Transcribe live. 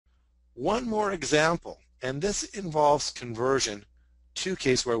One more example, and this involves conversion to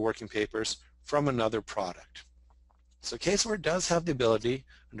Caseware working papers from another product. So Caseware does have the ability,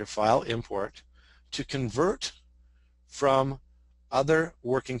 under File Import, to convert from other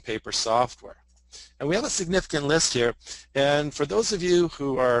working paper software. And we have a significant list here, and for those of you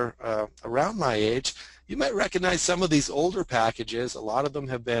who are around my age, you might recognize some of these older packages. A lot of them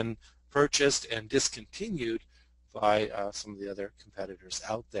have been purchased and discontinued by some of the other competitors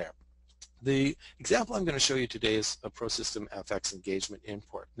out there. The example I'm going to show you today is a ProSystem FX engagement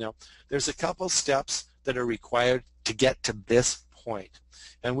import. Now, there's a couple steps that are required to get to this point,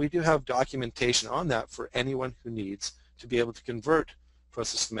 and we do have documentation on that for anyone who needs to be able to convert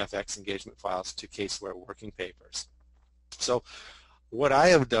ProSystem FX engagement files to Caseware working papers. So what I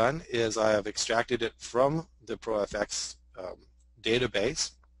have done is I have extracted it from the ProFX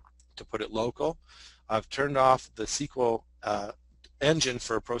database to put it local. I've turned off the SQL engine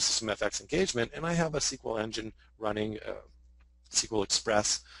for ProSystem FX engagement, and I have a SQL engine running SQL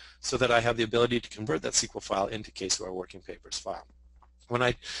Express so that I have the ability to convert that SQL file into Caseware working papers file. When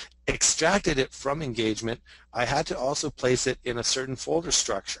I extracted it from engagement, I had to also place it in a certain folder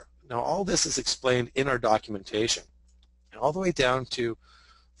structure. Now all this is explained in our documentation, all the way down to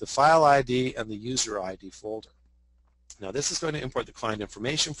the file ID and the user ID folder. Now this is going to import the client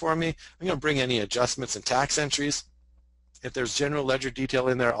information for me. I'm going to bring any adjustments and tax entries. If there's general ledger detail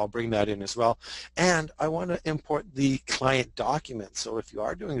in there, I'll bring that in as well. And I want to import the client documents. So if you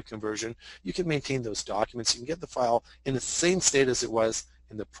are doing a conversion, you can maintain those documents. You can get the file in the same state as it was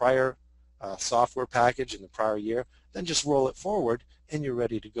in the prior software package in the prior year. Then just roll it forward, and you're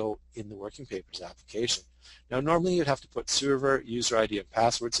ready to go in the working papers application. Now normally you'd have to put server, user ID, and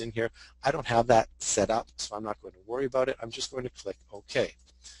passwords in here. I don't have that set up, so I'm not going to worry about it. I'm just going to click OK.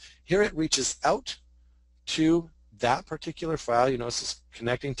 Here it reaches out to that particular file. You notice it's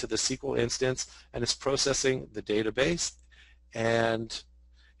connecting to the SQL instance, and it's processing the database. And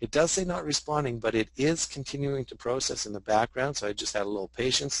it does say not responding, but it is continuing to process in the background, so I just had a little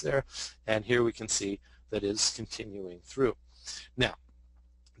patience there. And here we can see that it is continuing through. Now,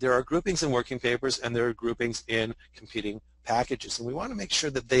 there are groupings in working papers, and there are groupings in competing packages, and we want to make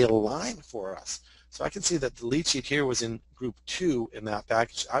sure that they align for us. So I can see that the lead sheet here was in group 2 in that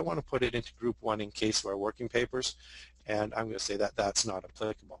package. I want to put it into group 1 in Caseware working papers, and I'm going to say that that's not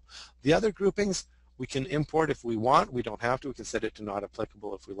applicable. The other groupings we can import if we want. We don't have to. We can set it to not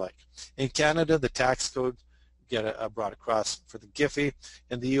applicable if we like. In Canada, the tax code get brought across for the GIFI.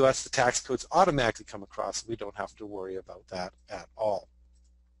 In the US, the tax codes automatically come across. We don't have to worry about that at all.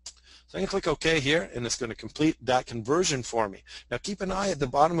 So I'm going to click OK here, and it's going to complete that conversion for me. Now keep an eye at the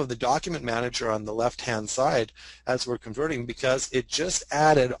bottom of the document manager on the left-hand side as we're converting, because it just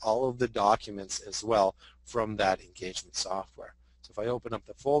added all of the documents as well from that engagement software. So if I open up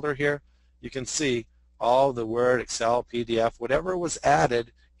the folder here, you can see all the Word, Excel, PDF, whatever was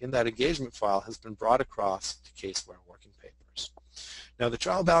added in that engagement file has been brought across to Caseware working papers. Now the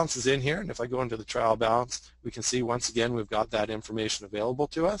trial balance is in here, and if I go into the trial balance, we can see once again we've got that information available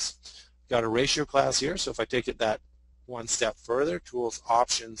to us. We've got a ratio class here, so if I take it that one step further, Tools,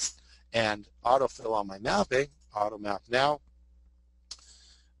 Options, and Autofill on my mapping, Auto Map Now,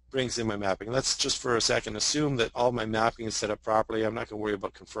 brings in my mapping. Let's just for a second assume that all my mapping is set up properly. I'm not going to worry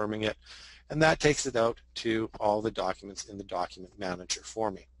about confirming it. And that takes it out to all the documents in the document manager for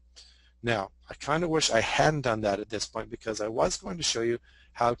me. Now, I kind of wish I hadn't done that at this point, because I was going to show you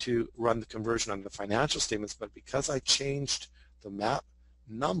how to run the conversion on the financial statements, but because I changed the map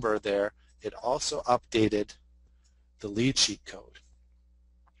number there, it also updated the lead sheet code.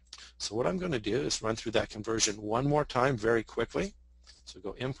 So what I'm going to do is run through that conversion one more time very quickly. So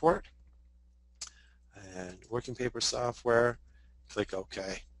go Import, and Working Paper Software, click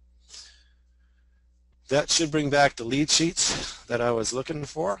OK. That should bring back the lead sheets that I was looking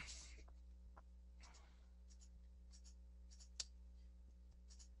for.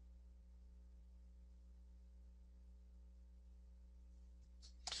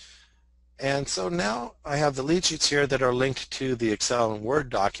 And so now I have the lead sheets here that are linked to the Excel and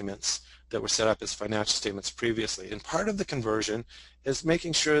Word documents that were set up as financial statements previously. And part of the conversion is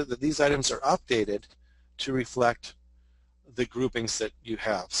making sure that these items are updated to reflect the groupings that you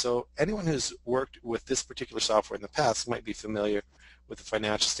have. So anyone who's worked with this particular software in the past might be familiar with the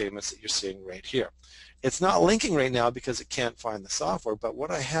financial statements that you're seeing right here. It's not linking right now because it can't find the software, but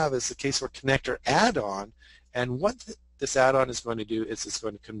what I have is the Caseware Connector add-on, and what this add-on is going to do is it's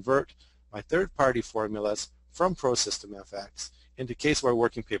going to convert my third-party formulas from ProSystem FX into Caseware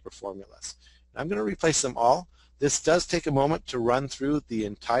working paper formulas. I'm going to replace them all. This does take a moment to run through the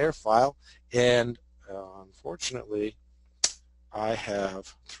entire file, and unfortunately I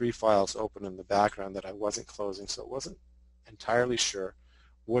have 3 files open in the background that I wasn't closing, so it wasn't entirely sure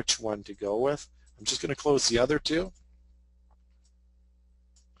which one to go with. I'm just going to close the other 2.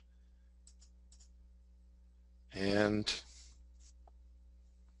 And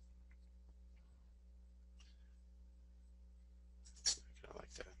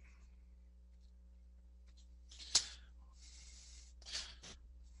like that.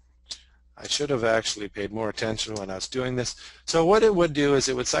 I should have actually paid more attention when I was doing this. So what it would do is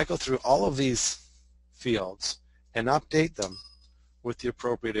it would cycle through all of these fields and update them with the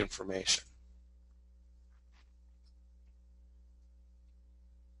appropriate information.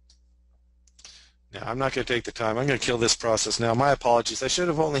 Now, I'm not going to take the time. I'm going to kill this process now. My apologies. I should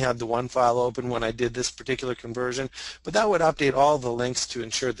have only had the 1 file open when I did this particular conversion, but that would update all the links to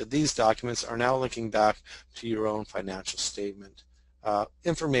ensure that these documents are now linking back to your own financial statement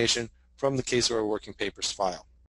information from the Caseware Working Papers file.